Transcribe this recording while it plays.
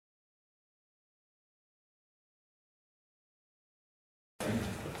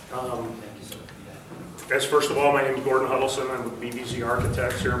Guys, first of all, my name is Gordon Hudelson. I'm with BVZ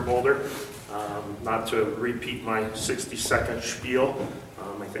Architects here in Boulder. Not to repeat my 60-second spiel,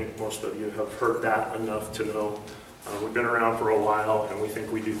 I think most of you have heard that enough to know we've been around for a while, and we think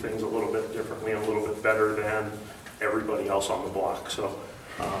we do things a little bit differently and a little bit better than everybody else on the block. So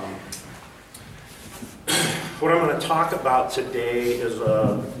what I'm going to talk about today is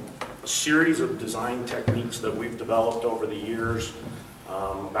a series of design techniques that we've developed over the years.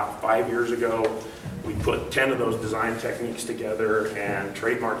 About 5 years ago, we put 10 of those design techniques together and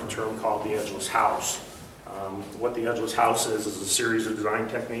trademarked a term called the edgeless house. What the edgeless house is a series of design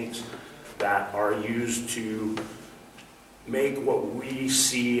techniques that are used to make what we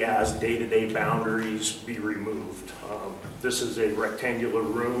see as day-to-day boundaries be removed. This is a rectangular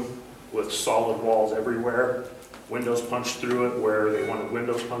room with solid walls everywhere, windows punched through it where they wanted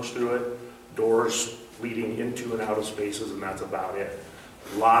windows punched through it, doors leading into and out of spaces, and that's about it.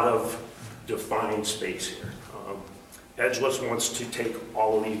 A lot of defined space here. Edgeless wants to take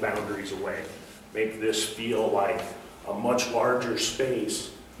all of these boundaries away, make this feel like a much larger space.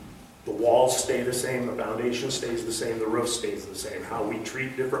 The walls stay the same, the foundation stays the same, the roof stays the same. How we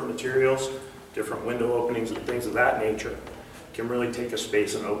treat different materials, different window openings and things of that nature can really take a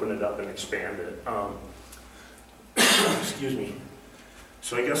space and open it up and expand it. Excuse me.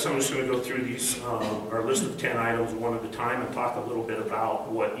 So I guess I'm just going to go through these, our list of 10 items one at a time and talk a little bit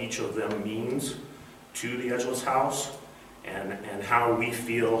about what each of them means to the edgeless house and how we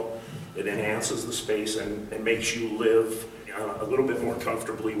feel it enhances the space and makes you live a little bit more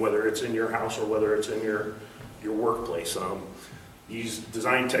comfortably, whether it's in your house or whether it's in your workplace. These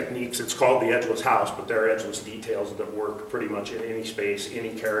design techniques, it's called the edgeless house, but there are edgeless details that work pretty much in any space,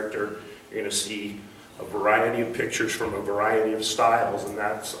 any character. You're going to see a variety of pictures from a variety of styles, and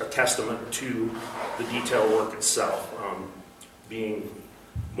that's a testament to the detail work itself, being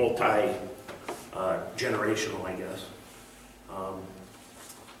multi-generational, I guess.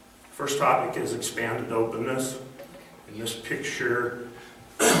 First topic is expanded openness. In this picture,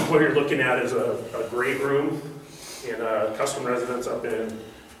 what you're looking at is a great room in a custom residence up in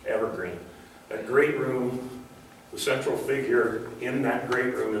Evergreen. That great room, the central figure in that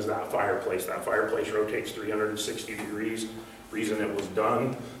great room is that fireplace. That fireplace rotates 360 degrees. The reason it was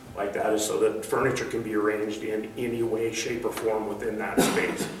done like that is so that furniture can be arranged in any way, shape, or form within that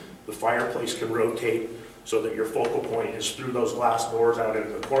space. The fireplace can rotate so that your focal point is through those glass doors out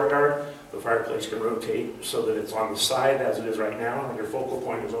into the courtyard. The fireplace can rotate so that it's on the side as it is right now, and your focal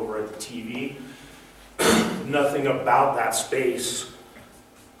point is over at the TV. Nothing about that space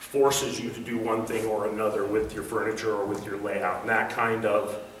forces you to do one thing or another with your furniture or with your layout, and that kind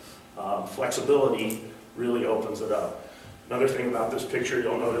of flexibility really opens it up. Another thing about this picture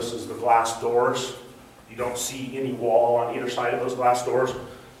you'll notice is the glass doors. You don't see any wall on either side of those glass doors.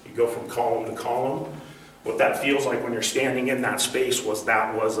 You go from column to column. What that feels like when you're standing in that space was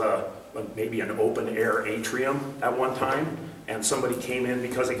maybe an open air atrium at one time, and somebody came in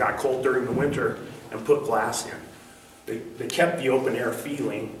because it got cold during the winter and put glass in. They kept the open air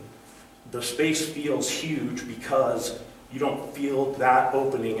feeling. The space feels huge because you don't feel that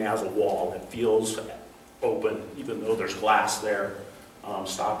opening as a wall. It feels open even though there's glass there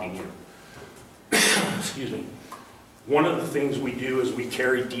stopping you. Excuse me. One of the things we do is we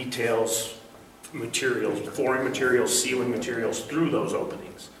carry details, materials, flooring materials, ceiling materials through those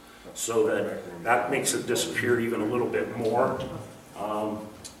openings so that makes it disappear even a little bit more.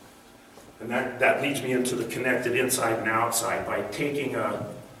 And that leads me into the connected inside and outside. By taking a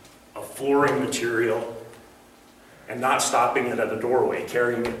flooring material and not stopping it at a doorway,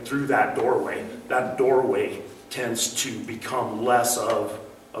 carrying it through that doorway tends to become less of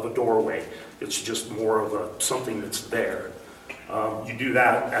a doorway. It's just more of something that's there. You do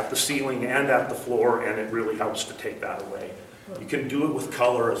that at the ceiling and at the floor, and it really helps to take that away. You can do it with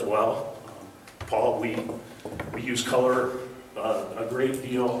color as well. Paul, we use color a great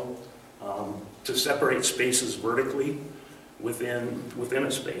deal to separate spaces vertically within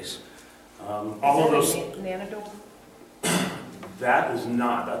a space. All of those. Nanodome? That is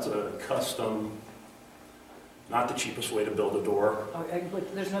not. That's a custom. Not the cheapest way to build a door. Oh,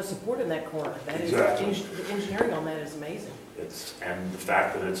 but there's no support in that corner. Exactly. The engineering on that is amazing. And the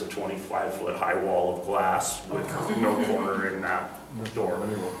fact that it's a 25-foot high wall of glass with no corner in that door.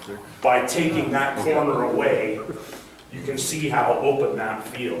 By taking that corner away, you can see how open that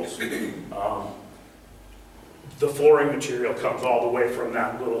feels. The flooring material comes all the way from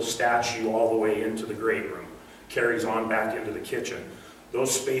that little statue all the way into the great room, carries on back into the kitchen.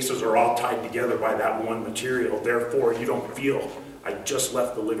 Those spaces are all tied together by that one material. Therefore, you don't feel, I just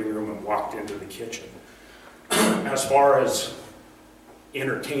left the living room and walked into the kitchen. As far as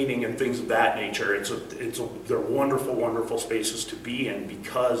entertaining and things of that nature. They're wonderful, wonderful spaces to be in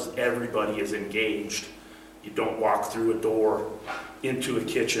because everybody is engaged. You don't walk through a door into a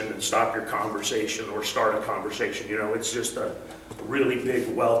kitchen and stop your conversation or start a conversation. You know, it's just a really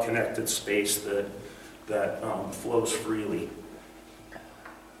big, well-connected space that flows freely.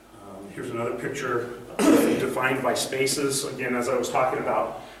 Here's another picture defined by spaces. Again, as I was talking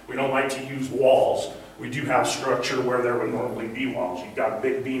about, we don't like to use walls. We do have structure where there would normally be walls. You've got a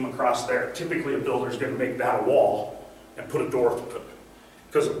big beam across there. Typically, a builder's going to make that a wall and put a door through it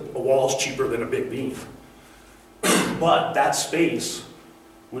because a wall is cheaper than a big beam. But that space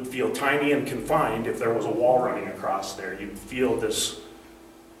would feel tiny and confined if there was a wall running across there. You'd feel this,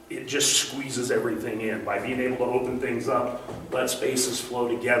 it just squeezes everything in. By being able to open things up, let spaces flow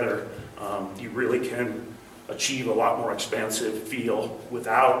together, you really can achieve a lot more expansive feel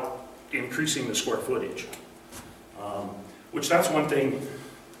without increasing the square footage. Which that's one thing,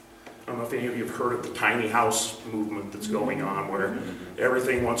 I don't know if any of you have heard of the tiny house movement that's going on, where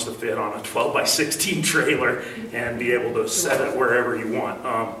everything wants to fit on a 12 by 16 trailer and be able to set it wherever you want.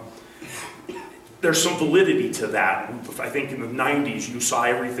 There's some validity to that. I think in the 90s, you saw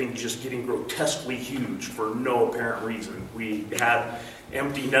everything just getting grotesquely huge for no apparent reason. We had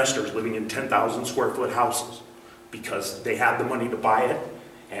empty nesters living in 10,000 square foot houses because they had the money to buy it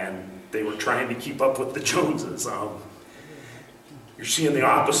and they were trying to keep up with the Joneses. You're seeing the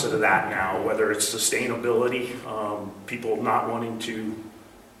opposite of that now, whether it's sustainability, people not wanting to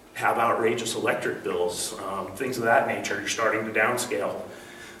have outrageous electric bills, things of that nature. You're starting to downscale.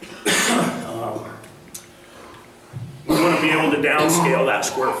 We want to be able to downscale that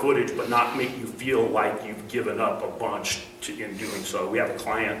square footage, but not make you feel like you've given up a bunch in doing so. We have a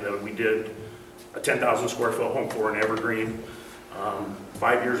client that we did a 10,000 square foot home for in Evergreen.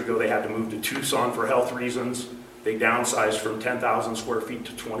 5 years ago, they had to move to Tucson for health reasons. They downsized from 10,000 square feet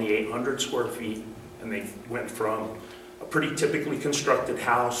to 2,800 square feet, and they went from a pretty typically constructed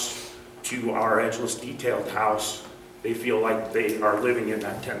house to our edgeless detailed house. They feel like they are living in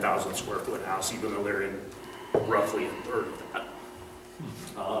that 10,000 square foot house, even though they're in roughly a third of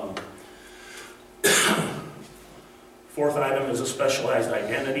that. Fourth item is a specialized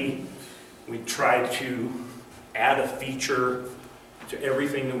identity. We try to add a feature to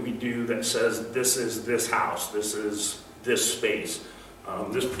everything that we do that says this is this house, this is this space.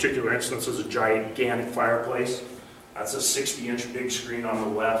 This particular instance is a gigantic fireplace. That's a 60-inch big screen on the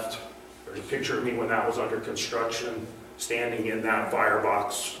left. There's a picture of me when that was under construction, standing in that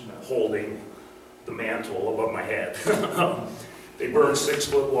firebox, holding the mantle above my head. They burn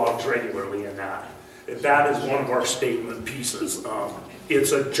 6-foot logs regularly in that. That is one of our statement pieces.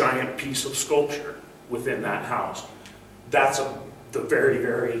 It's a giant piece of sculpture within that house. That's the very,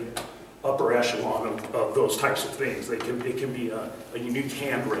 very upper echelon of those types of things. It can be a unique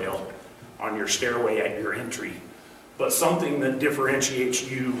handrail on your stairway at your entry, but something that differentiates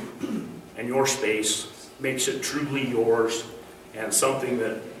you and your space, makes it truly yours, and something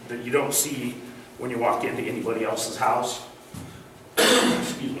that you don't see when you walk into anybody else's house.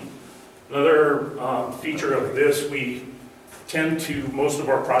 Excuse me. Another feature of this, we tend to, most of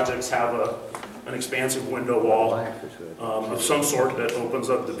our projects have an expansive window wall of some sort that opens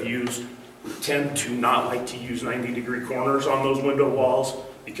up the views. We tend to not like to use 90-degree corners on those window walls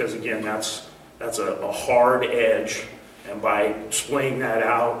because, again, that's a hard edge, and by splaying that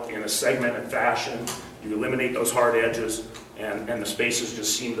out in a segmented fashion, you eliminate those hard edges, and the spaces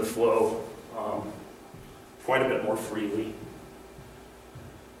just seem to flow quite a bit more freely.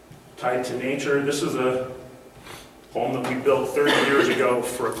 Tied to nature, this is a home that we built 30 years ago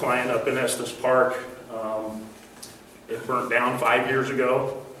for a client up in Estes Park. It burnt down 5 years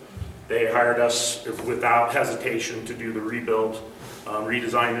ago. They hired us without hesitation to do the rebuild,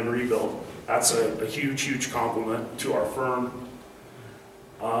 redesign and rebuild. That's a huge, huge compliment to our firm.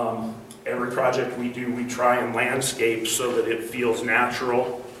 Every project we do, we try and landscape so that it feels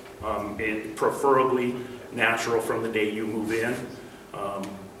natural, preferably natural from the day you move in.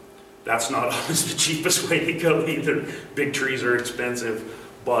 That's not always the cheapest way to go either. Big trees are expensive,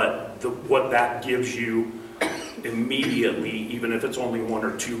 but what that gives you immediately, even if it's only 1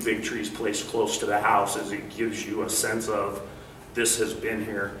 or 2 big trees placed close to the house, is it gives you a sense of this has been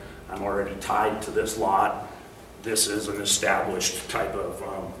here. I'm already tied to this lot. This is an established type of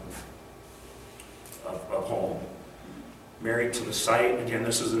home. Married to the site, again,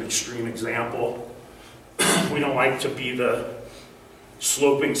 this is an extreme example. We don't like to be the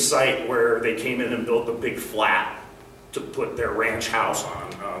sloping site where they came in and built a big flat to put their ranch house on.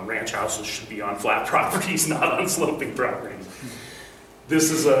 Ranch houses should be on flat properties, not on sloping properties.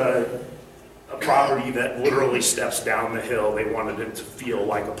 This is a property that literally steps down the hill. They wanted it to feel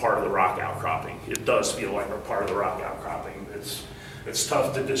like a part of the rock outcropping. It does feel like a part of the rock outcropping. It's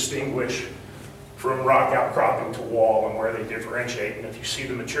tough to distinguish from rock outcropping to wall and where they differentiate. And if you see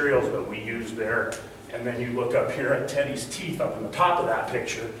the materials that we use there, and then you look up here at Teddy's Teeth up in the top of that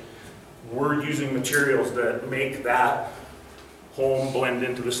picture, we're using materials that make that home blend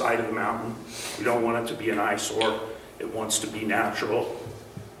into the side of the mountain. We don't want it to be an eyesore. It wants to be natural,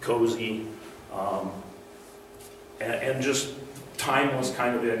 cozy, and just timeless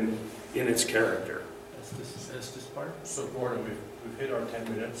kind of in its character. That's this part? So Gordon, we've hit our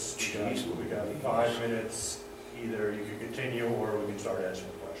 10 minutes. We got 5 minutes. Either you can continue or we can start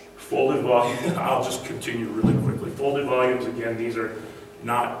answering questions. Folded volumes, I'll just continue really quickly. Folded volumes, again, these are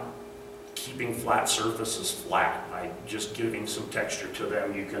not keeping flat surfaces flat. By just giving some texture to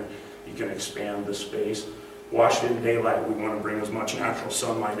them, you can expand the space. Washed in daylight, we want to bring as much natural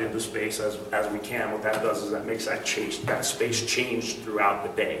sunlight into space as we can. What that does is that makes that space change throughout the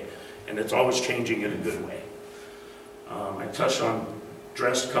day. And it's always changing in a good way. I touched on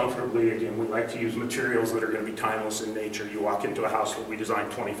dressed comfortably. Again, we like to use materials that are going to be timeless in nature. You walk into a house that we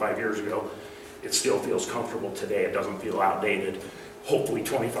designed 25 years ago, it still feels comfortable today. It doesn't feel outdated. Hopefully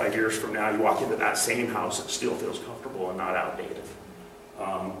 25 years from now, you walk into that same house, it still feels comfortable and not outdated.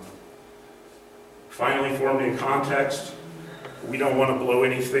 Finally, formed in context. We don't want to blow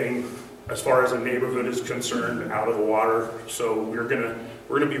anything as far as a neighborhood is concerned out of the water. So we're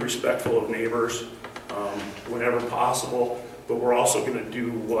gonna be respectful of neighbors whenever possible, but we're also gonna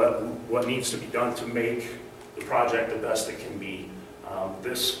do what needs to be done to make the project the best it can be.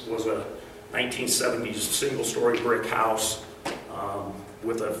 This was a 1970s single-story brick house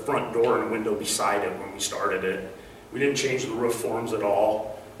with a front door and a window beside it when we started it. We didn't change the roof forms at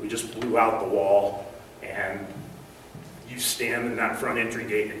all. We just blew out the wall, and you stand in that front entry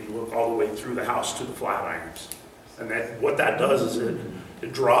gate and you look all the way through the house to the flat irons. And what that does is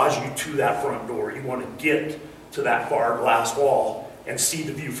it draws you to that front door. You want to get to that far glass wall and see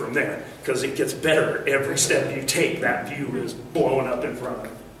the view from there, because it gets better every step you take. That view is blowing up in front of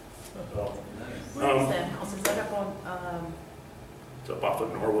you. So, Where is that house? Is that up on, it's up off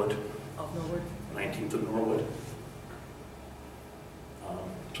of Norwood, off Norwood? 19th and Norwood.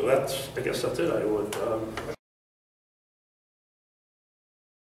 So I guess that's it. I would